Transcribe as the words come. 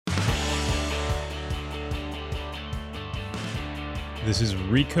This is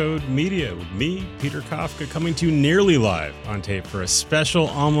Recode Media with me, Peter Kafka, coming to you nearly live on tape for a special,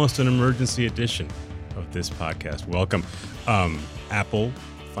 almost an emergency edition of this podcast. Welcome. Apple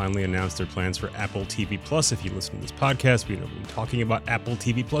finally announced their plans for Apple TV Plus. If you listen to this podcast, we've been talking about Apple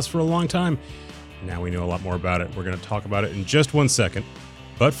TV Plus for a long time. Now we know a lot more about it. We're going to talk about it in just 1 second.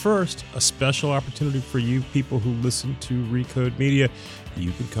 But first, a special opportunity for you people who listen to Recode Media.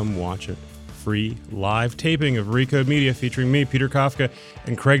 You can come watch it. Free live taping of Recode Media featuring me, Peter Kafka,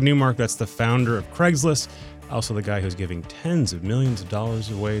 and Craig Newmark. That's the founder of Craigslist, also the guy who's giving tens of millions of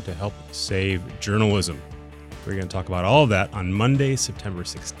dollars away to help save journalism. We're going to talk about all of that on Monday, September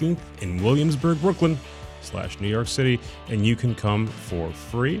 16th in Williamsburg, Brooklyn / New York City, and you can come for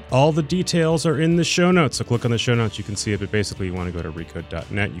free. All the details are in the show notes, so click on the show notes. You can see it, but basically you want to go to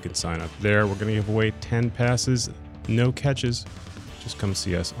recode.net. You can sign up there. We're going to give away 10 passes, no catches. Just come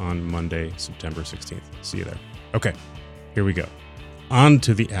see us on Monday, September 16th. See you there. Okay, here we go. On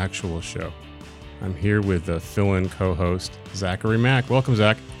to the actual show. I'm here with the fill-in co-host, Zachary Mack. Welcome,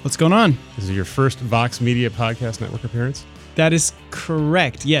 Zach. What's going on? This is your first Vox Media Podcast Network appearance? That is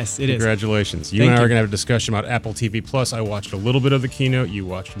correct. Yes, it is. Congratulations. You and I are going to have a discussion about Apple TV Plus. I watched a little bit of the keynote. You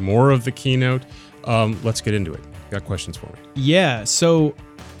watched more of the keynote. Let's get into it. You got questions for me? Yeah. So,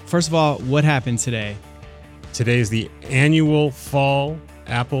 first of all, what happened today? Today is the annual fall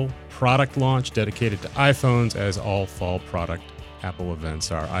Apple product launch dedicated to iPhones, as all fall product Apple events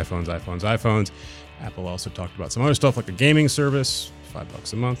are. iPhones. Apple also talked about some other stuff like a gaming service,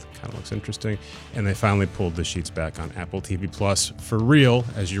 $5 a month, kind of looks interesting. And they finally pulled the sheets back on Apple TV Plus for real.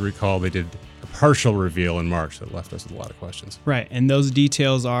 As you recall, they did a partial reveal in March that left us with a lot of questions. Right. And those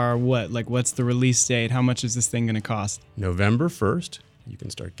details are what? Like, what's the release date? How much is this thing going to cost? November 1st. You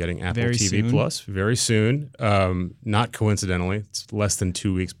can start getting Apple Very TV soon. Plus very soon. Not coincidentally, it's less than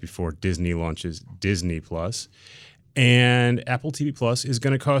 2 weeks before Disney launches Disney Plus. And Apple TV Plus is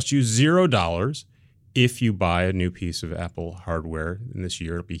going to cost you $0 if you buy a new piece of Apple hardware in this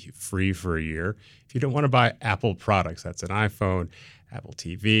year. It'll be free for a year. If you don't want to buy Apple products, that's an iPhone, Apple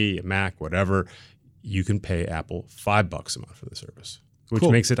TV, a Mac, whatever, you can pay Apple $5 a month for the service, which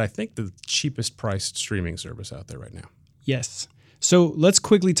Cool. makes it, I think, the cheapest priced streaming service out there right now. Yes. So let's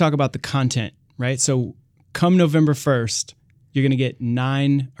quickly talk about the content, right? So come November 1st, you're going to get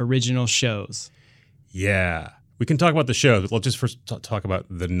 9 original shows. Yeah. We can talk about the shows, but let's just first talk about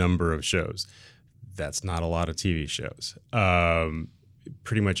the number of shows. That's not a lot of TV shows.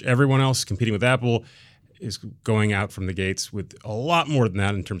 Pretty much everyone else competing with Apple is going out from the gates with a lot more than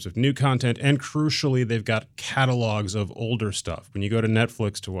that in terms of new content. And crucially, they've got catalogs of older stuff. When you go to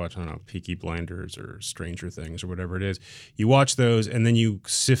Netflix to watch, I don't know, Peaky Blinders or Stranger Things or whatever it is, you watch those and then you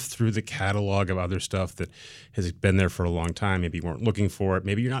sift through the catalog of other stuff that has been there for a long time. Maybe you weren't looking for it.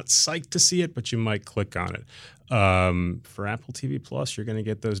 Maybe you're not psyched to see it, but you might click on it. For Apple TV Plus, you're going to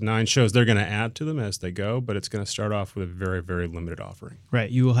get those 9 shows. They're going to add to them as they go, but it's going to start off with a very, very limited offering. Right.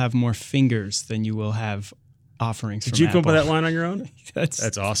 You will have more fingers than you will have offerings Did from you come up with Apple. that line on your own?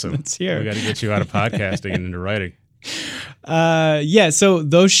 That's awesome. That's here. We got to get you out of podcasting and into writing. Yeah, so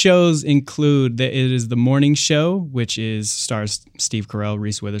those shows include, it is the morning show, which stars Steve Carell,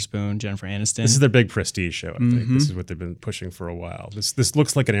 Reese Witherspoon, Jennifer Aniston. This is their big prestige show, I think. This is what they've been pushing for a while. This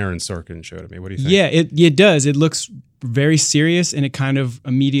looks like an Aaron Sorkin show to me. What do you think? Yeah, it does. It looks very serious, and it kind of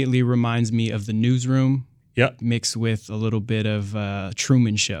immediately reminds me of The Newsroom. Yep. Mixed with a little bit of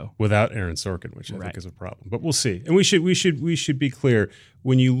Truman Show. Without Aaron Sorkin, which I Right. think is a problem. But we'll see. And we should be clear.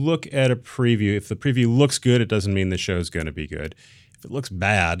 When you look at a preview, if the preview looks good, it doesn't mean the show's going to be good. If it looks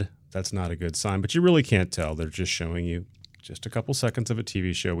bad, that's not a good sign. But you really can't tell. They're just showing you just a couple seconds of a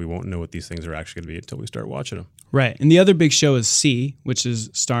TV show. We won't know what these things are actually going to be until we start watching them. Right. And the other big show is C, which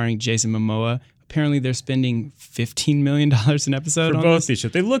is starring Jason Momoa. Apparently they're spending $15 million an episode For on both this. these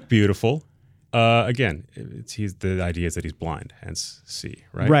shows. They look beautiful. Again, the idea is that he's blind, hence C,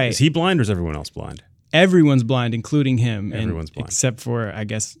 right? Right. Is he blind or is everyone else blind? Everyone's blind, including him. Everyone's blind. Except for, I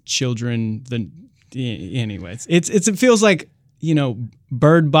guess, children. Anyways, it feels like,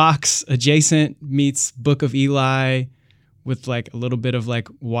 Bird Box adjacent meets Book of Eli with like a little bit of like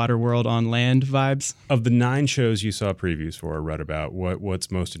Waterworld on land vibes. Of the 9 shows you saw previews for or read about,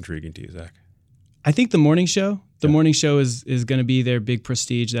 what's most intriguing to you, Zach? I think the morning show. The morning show is going to be their big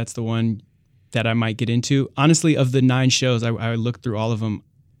prestige. That's the one that I might get into. Honestly, of the 9 shows, I looked through all of them.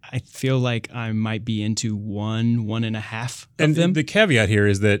 I feel like I might be into 1.5 of them. The caveat here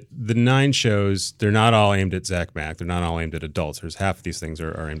is that the 9 shows, they're not all aimed at Zach Mack. They're not all aimed at adults. There's half of these things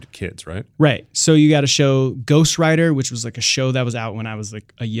are aimed at kids, right? Right. So you got a show, Ghost Rider, which was like a show that was out when I was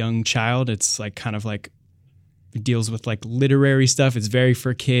like a young child. It's like kind of like It deals with like literary stuff. It's very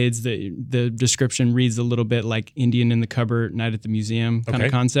for kids. The description reads a little bit like Indian in the Cupboard, Night at the Museum kind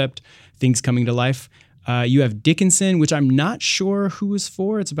of concept, things coming to life. You have Dickinson, which I'm not sure who it's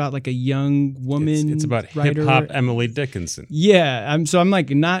for. It's about like a young woman. It's about writer. hip hop Emily Dickinson. Yeah, I'm like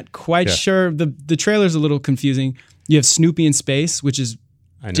not quite sure. The trailer's a little confusing. You have Snoopy in Space, which is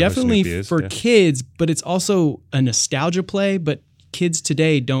definitely for kids, but it's also a nostalgia play. But kids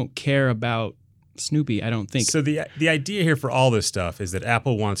today don't care about Snoopy, I don't think. So the idea here for all this stuff is that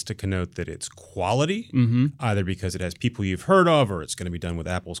Apple wants to connote that it's quality, either because it has people you've heard of, or it's going to be done with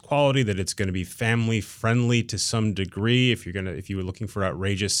Apple's quality, that it's going to be family friendly to some degree. If you were looking for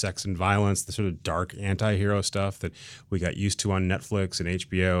outrageous sex and violence, the sort of dark anti-hero stuff that we got used to on Netflix and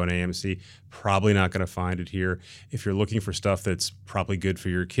HBO and AMC, probably not going to find it here. If you're looking for stuff that's probably good for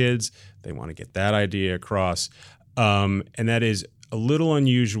your kids, they want to get that idea across. And that is a little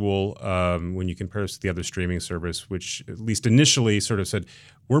unusual when you compare this to the other streaming service, which at least initially sort of said,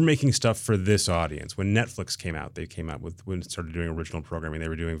 we're making stuff for this audience. When Netflix came out, when it started doing original programming, they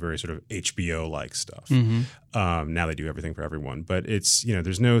were doing very sort of HBO-like stuff. Now they do everything for everyone. But it's,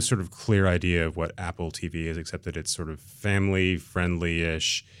 there's no sort of clear idea of what Apple TV is, except that it's sort of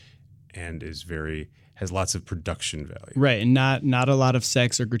family-friendly-ish and has lots of production value. Right, and not a lot of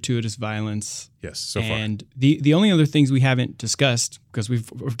sex or gratuitous violence. Yes, so far. And the only other things we haven't discussed, because we've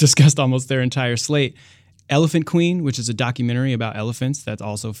discussed almost their entire slate, Elephant Queen, which is a documentary about elephants that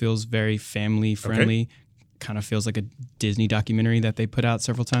also feels very family friendly, kind of feels like a Disney documentary that they put out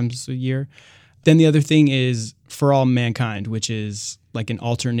several times a year. Then the other thing is For All Mankind, which is like an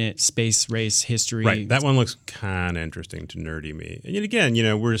alternate space race history. Right. That one looks kind of interesting to nerdy me. And yet again,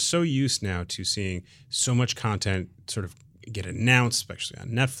 we're so used now to seeing so much content sort of get announced, especially on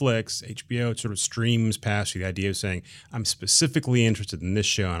Netflix, HBO. It sort of streams past you. The idea of saying, I'm specifically interested in this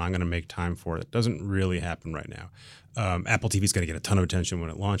show and I'm going to make time for it. It doesn't really happen right now. Apple TV is going to get a ton of attention when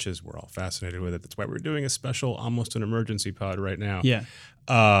it launches. We're all fascinated with it. That's why we're doing a special, almost an emergency pod right now. Yeah.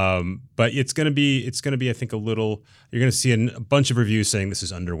 But it's going to be, I think, you're going to see a bunch of reviews saying this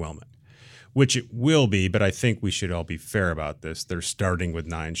is underwhelming, which it will be. But I think we should all be fair about this. They're starting with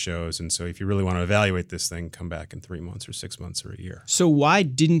 9 shows. And so if you really want to evaluate this thing, come back in 3 months or 6 months or a year. So why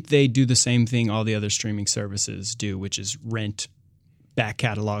didn't they do the same thing all the other streaming services do, which is rent back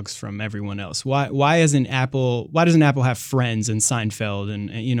catalogs from everyone else? Why doesn't Apple have Friends and Seinfeld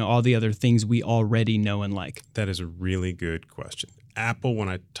and all the other things we already know and like? That is a really good question. Apple, when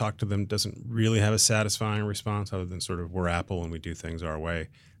I talk to them, doesn't really have a satisfying response other than sort of, we're Apple and we do things our way.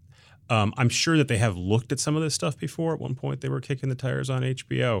 I'm sure that they have looked at some of this stuff before. At one point, they were kicking the tires on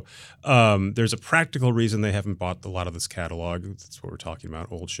HBO. There's a practical reason they haven't bought a lot of this catalog. That's what we're talking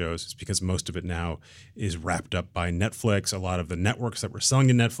about, old shows. It's because most of it now is wrapped up by Netflix. A lot of the networks that were selling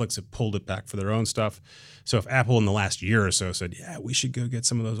to Netflix have pulled it back for their own stuff. So if Apple in the last year or so said, yeah, we should go get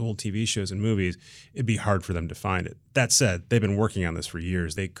some of those old TV shows and movies, it'd be hard for them to find it. That said, they've been working on this for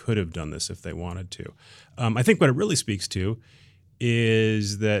years. They could have done this if they wanted to. I think what it really speaks to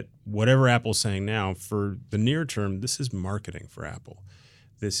is that whatever Apple's saying now, for the near term, this is marketing for Apple.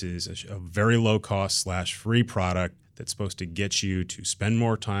 This is a very low-cost / free product that's supposed to get you to spend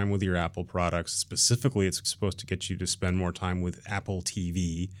more time with your Apple products. Specifically, it's supposed to get you to spend more time with Apple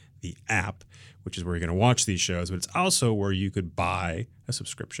TV, the app, which is where you're going to watch these shows. But it's also where you could buy a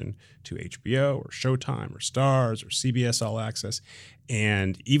subscription to HBO or Showtime or Starz or CBS All Access.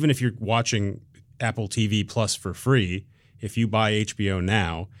 And even if you're watching Apple TV Plus for free, if you buy HBO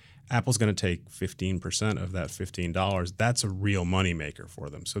now, Apple's going to take 15% of that $15. That's a real moneymaker for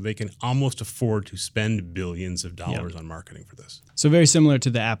them. So they can almost afford to spend billions of dollars on marketing for this. So very similar to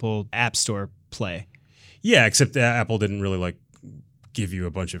the Apple App Store play. Yeah, except Apple didn't really give you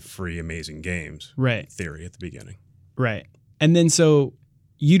a bunch of free amazing games. Right. Theory at the beginning. Right. And then so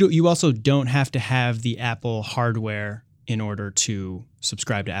you also don't have to have the Apple hardware in order to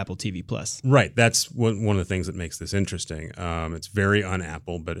subscribe to Apple TV Plus. Right. That's one of the things that makes this interesting. It's very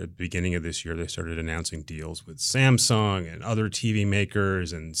un-Apple, but at the beginning of this year, they started announcing deals with Samsung and other TV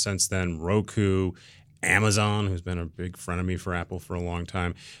makers, and since then, Roku, Amazon, who's been a big frenemy for Apple for a long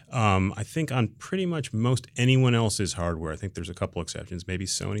time. I think on pretty much most anyone else's hardware. I think there's a couple exceptions, maybe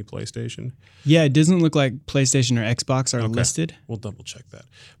Sony PlayStation. Yeah, it doesn't look like PlayStation or Xbox are listed. We'll double check that.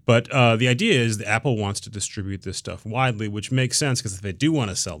 But the idea is that Apple wants to distribute this stuff widely, which makes sense because if they do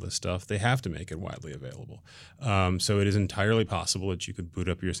want to sell this stuff, they have to make it widely available. So it is entirely possible that you could boot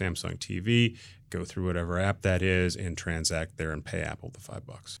up your Samsung TV, go through whatever app that is, and transact there and pay Apple the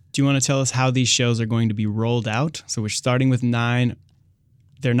 $5. Do you want to tell us how these shows are going to be rolled out? So we're starting with 9.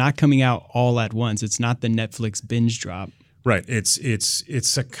 They're not coming out all at once. It's not the Netflix binge drop. Right.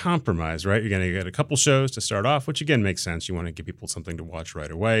 It's a compromise, right? You're going to get a couple shows to start off, which again makes sense. You want to give people something to watch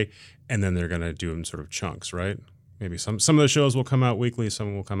right away, and then they're going to do them sort of chunks, right? Maybe some of the shows will come out weekly,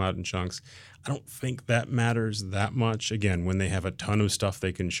 some will come out in chunks. I don't think that matters that much. Again, when they have a ton of stuff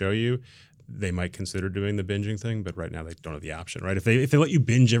they can show you, they might consider doing the binging thing, but right now they don't have the option, right? If they let you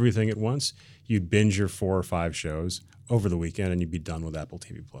binge everything at once, you'd binge your 4 or 5 shows over the weekend, and you'd be done with Apple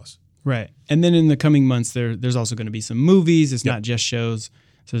TV Plus. Right. And then in the coming months, there's also going to be some movies. It's not just shows.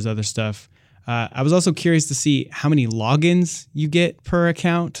 So there's other stuff. I was also curious to see how many logins you get per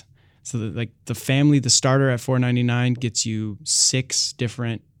account. So that, like the starter at $4.99 gets you 6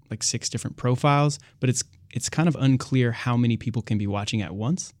 different profiles, but it's kind of unclear how many people can be watching at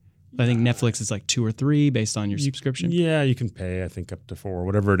once. I think Netflix is like 2 or 3 based on your subscription. Yeah, you can pay, I think, up to 4,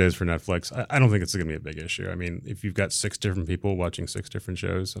 whatever it is for Netflix. I don't think it's going to be a big issue. I mean, if you've got 6 different people watching 6 different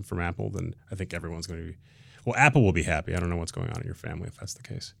shows from Apple, then I think everyone's going to be... Well, Apple will be happy. I don't know what's going on in your family if that's the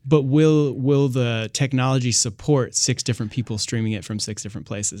case. But will the technology support 6 different people streaming it from 6 different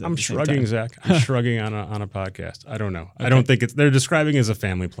places? I'm shrugging, Zach. I'm shrugging on a podcast. I don't know. Okay. I don't think they're describing it as a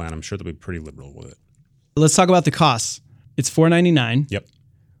family plan. I'm sure they'll be pretty liberal with it. Let's talk about the costs. It's $4.99. Yep.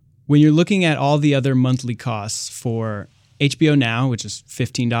 When you're looking at all the other monthly costs for HBO Now, which is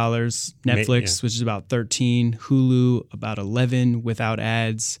 $15, Netflix, which is about $13, Hulu about $11 without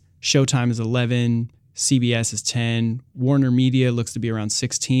ads, Showtime is $11, CBS is $10, Warner Media looks to be around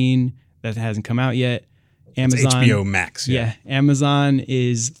 $16. That hasn't come out yet. Amazon, it's HBO Max. Yeah, Amazon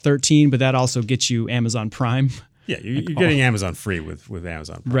is $13, but that also gets you Amazon Prime. Yeah, you're getting Amazon free with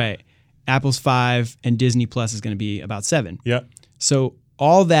Amazon Prime. Right. Apple's $5, and Disney Plus is going to be about $7. Yep. So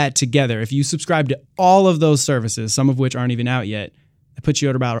all that together, if you subscribe to all of those services, some of which aren't even out yet, that puts you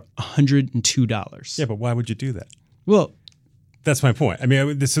at about $102. Yeah, but why would you do that? Well, that's my point. I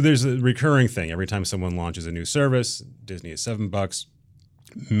mean, so there's a recurring thing. Every time someone launches a new service, Disney is $7.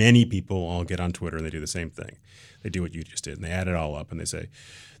 Many people all get on Twitter and they do the same thing. They do what you just did, and they add it all up, and they say,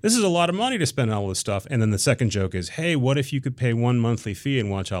 this is a lot of money to spend on all this stuff. And then the second joke is, hey, what if you could pay one monthly fee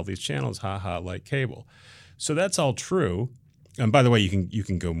and watch all these channels? Ha ha, like cable. So that's all true. And by the way, you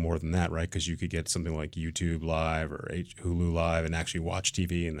can go more than that, right? Because you could get something like YouTube Live or Hulu Live and actually watch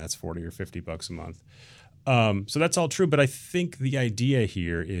TV, and that's $40 or $50 a month. So that's all true, but I think the idea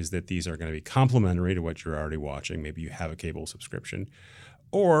here is that these are going to be complementary to what you're already watching. Maybe you have a cable subscription,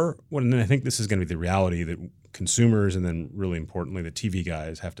 and I think this is going to be the reality that consumers, and then really importantly, the TV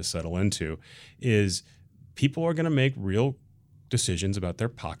guys have to settle into, is people are going to make real decisions about their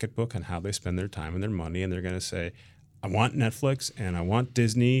pocketbook and how they spend their time and their money, and they're going to say, I want Netflix and I want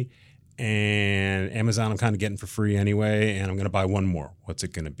Disney and Amazon I'm kind of getting for free anyway, and I'm going to buy one more. What's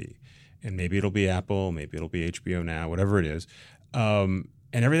it going to be? And maybe it'll be Apple, maybe it'll be HBO Now, whatever it is.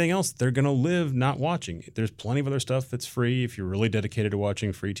 And everything else, they're going to live not watching. There's plenty of other stuff that's free. If you're really dedicated to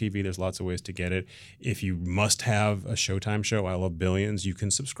watching free TV, there's lots of ways to get it. If you must have a Showtime show, I Love Billions, you can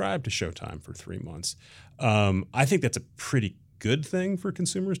subscribe to Showtime for 3 months. I think that's a pretty good thing for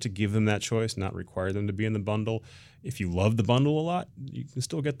consumers, to give them that choice, not require them to be in the bundle. If you love the bundle a lot, you can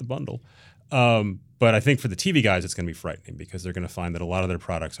still get the bundle. But I think for the TV guys, it's going to be frightening, because they're going to find that a lot of their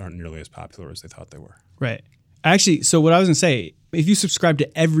products aren't nearly as popular as they thought they were. Right. Actually, so what I was going to say, if you subscribe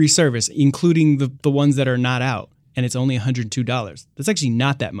to every service, including the ones that are not out, and it's only $102, that's actually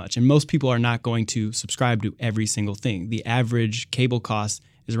not that much. And most people are not going to subscribe to every single thing. The average cable cost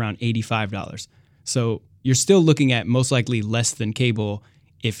is around $85. So you're still looking at most likely less than cable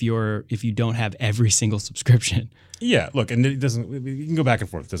if you don't have every single subscription. Yeah, look, and it doesn't. You can go back and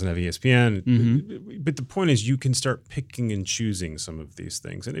forth. It doesn't have ESPN, but the point is, you can start picking and choosing some of these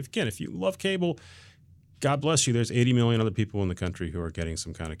things. And if you love cable, God bless you. There's 80 million other people in the country who are getting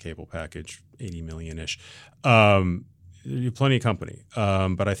some kind of cable package, 80 million-ish. You're plenty of company,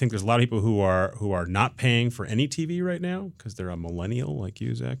 but I think there's a lot of people who are not paying for any TV right now because they're a millennial like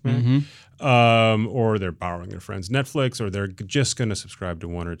you, Zach, or they're borrowing their friend's Netflix, or they're just going to subscribe to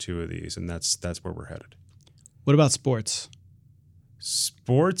one or two of these, and that's where we're headed. What about sports?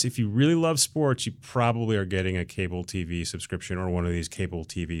 Sports, if you really love sports, you probably are getting a cable TV subscription or one of these cable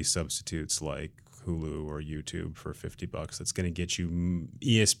TV substitutes like Hulu or YouTube for $50. That's going to get you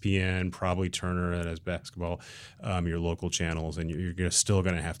ESPN, probably Turner that has basketball, your local channels, and you're still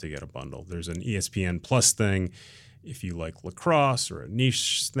going to have to get a bundle. There's an ESPN Plus thing if you like lacrosse, or a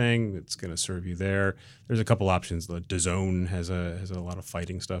niche thing that's going to serve you there. There's a couple options. The DAZN has a lot of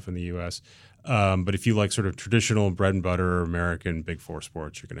fighting stuff in the U.S. But if you like sort of traditional bread and butter American Big Four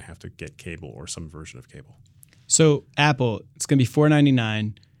sports, you're going to have to get cable or some version of cable. So Apple, it's going to be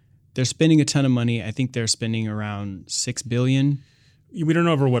 $4.99. They're spending a ton of money. I think they're spending around $6 billion. We don't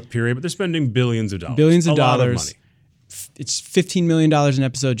know over what period, but they're spending billions of dollars. Billions of dollars. dollars. A lot of money. it's $15 million an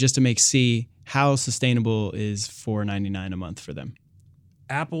episode just to make C. How sustainable is $4.99 a month for them?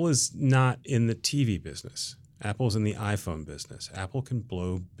 Apple is not in the TV business. Apple's in the iPhone business. Apple can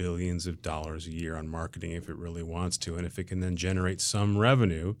blow billions of dollars a year on marketing if it really wants to. And if it can then generate some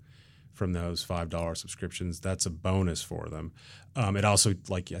revenue from those $5 subscriptions, that's a bonus for them. It also,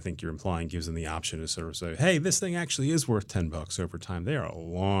 like I think you're implying, gives them the option to sort of say, hey, this thing actually is worth $10 over time. They are a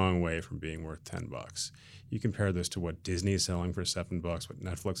long way from being worth $10. You compare this to what Disney is selling for $7, what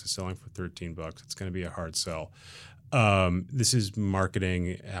Netflix is selling for $13. It's going to be a hard sell. This is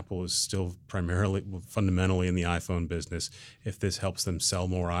marketing. Apple is still fundamentally in the iPhone business. If this helps them sell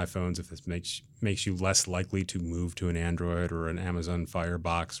more iPhones, if this makes you less likely to move to an Android or an Amazon Fire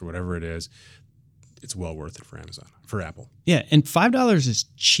box or whatever it is, it's well worth it for Apple. Yeah, and $5 is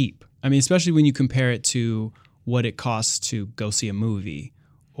cheap. I mean, especially when you compare it to what it costs to go see a movie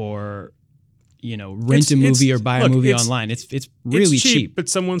or rent a movie or buy a movie online. It's really cheap. But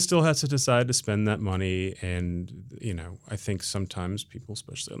someone still has to decide to spend that money. And, I think sometimes people,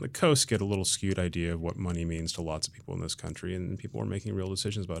 especially on the coast, get a little skewed idea of what money means to lots of people in this country. And people are making real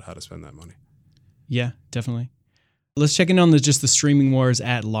decisions about how to spend that money. Yeah, definitely. Let's check in on just the streaming wars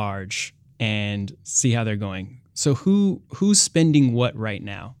at large and see how they're going. So who's spending what right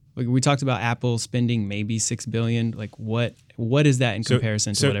now? Like we talked about Apple spending maybe $6 billion. Like what is that in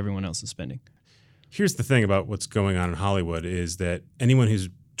comparison to what everyone else is spending? Here's the thing about what's going on in Hollywood is that anyone who's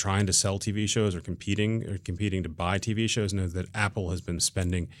trying to sell TV shows or competing to buy TV shows knows that Apple has been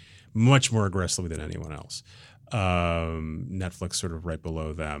spending much more aggressively than anyone else. Netflix sort of right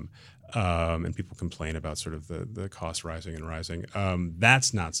below them. And people complain about sort of the cost rising.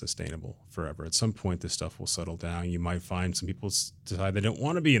 That's not sustainable forever. At some point, this stuff will settle down. You might find some people decide they don't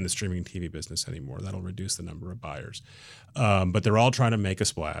want to be in the streaming TV business anymore. That'll reduce the number of buyers. But they're all trying to make a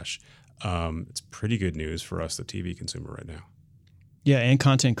splash. It's pretty good news for us, the TV consumer right now. Yeah, and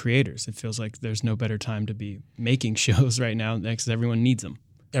content creators. It feels like there's no better time to be making shows right now because everyone needs them.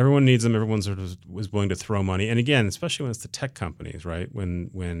 Everyone needs them. Everyone sort of is willing to throw money. And again, especially when it's the tech companies, right?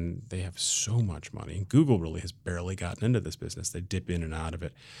 When they have so much money. And Google really has barely gotten into this business. They dip in and out of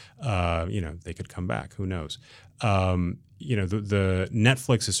it. They could come back. Who knows? The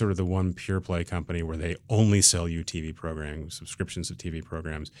Netflix is sort of the one pure play company where they only sell you TV programs, subscriptions to TV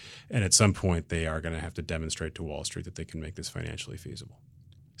programs. And at some point, they are going to have to demonstrate to Wall Street that they can make this financially feasible.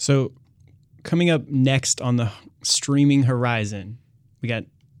 So coming up next on the streaming horizon, we got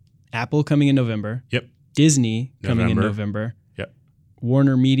Apple coming in November. Yep. Disney coming in November. Yep.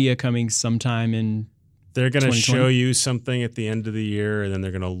 Warner Media coming sometime in They're going to show you something at the end of the year, and then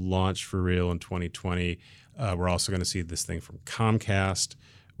they're going to launch for real in 2020. We're also going to see this thing from Comcast,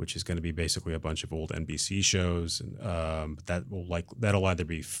 which is going to be basically a bunch of old NBC shows. But that'll either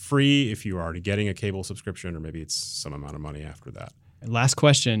be free if you're already getting a cable subscription, or maybe it's some amount of money after that. Last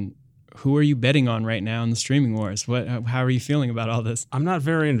question. Who are you betting on right now in the streaming wars? How are you feeling about all this? I'm not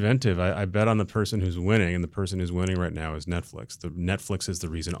very inventive. I bet on the person who's winning, and the person who's winning right now is Netflix. Netflix is the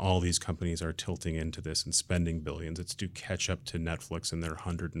reason all these companies are tilting into this and spending billions. It's to catch up to Netflix and their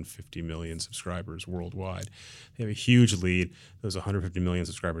 150 million subscribers worldwide. They have a huge lead. Those 150 million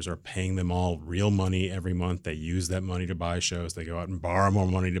subscribers are paying them all real money every month. They use that money to buy shows. They go out and borrow more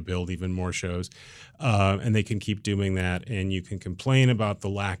money to build even more shows. And they can keep doing that. And you can complain about the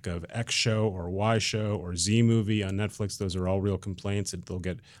lack of X show or Y show or Z movie on Netflix. Those are all real complaints. They'll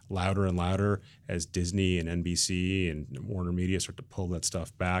get louder and louder as Disney and NBC and Warner Media start to pull that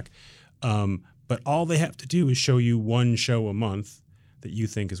stuff back. But all they have to do is show you one show a month that you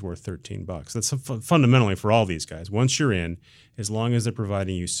think is worth $13. That's fundamentally for all these guys. Once you're in, as long as they're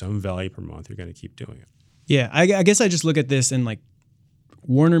providing you some value per month, you're going to keep doing it. Yeah, I guess I just look at this and like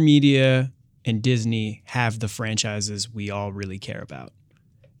Warner Media and Disney have the franchises we all really care about.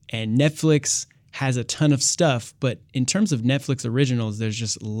 And Netflix has a ton of stuff, but in terms of Netflix originals, there's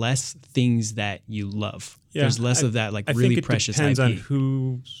just less things that you love. Yeah, there's less of that really precious IP. I think it depends on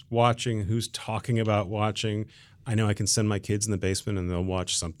who's watching, who's talking about watching. I know I can send my kids in the basement and they'll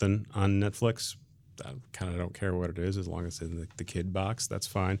watch something on Netflix. I kind of don't care what it is as long as it's in the kid box. That's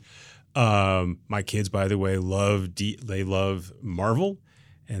fine. My kids, by the way, they love Marvel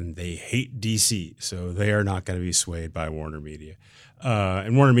and they hate DC, so they are not going to be swayed by Warner Media.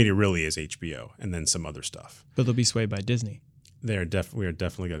 And Warner Media really is HBO and then some other stuff. But they'll be swayed by Disney. We are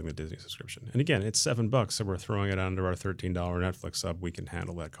definitely getting the Disney subscription. And again, it's $7, so we're throwing it under our $13 Netflix sub. We can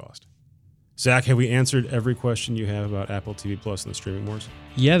handle that cost. Zach, have we answered every question you have about Apple TV Plus and the streaming wars?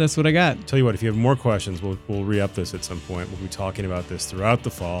 Yeah, that's what I got. Tell you what, if you have more questions, we'll re-up this at some point. We'll be talking about this throughout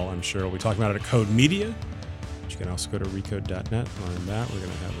the fall, I'm sure. We'll be talking about it at Code Media You can also go to recode.net, learn that. We're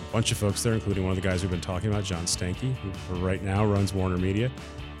going to have a bunch of folks there, including one of the guys we've been talking about, John Stanky, who for right now runs Warner Media.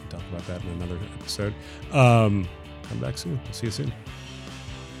 We'll talk about that in another episode. Come back soon. We'll see you soon.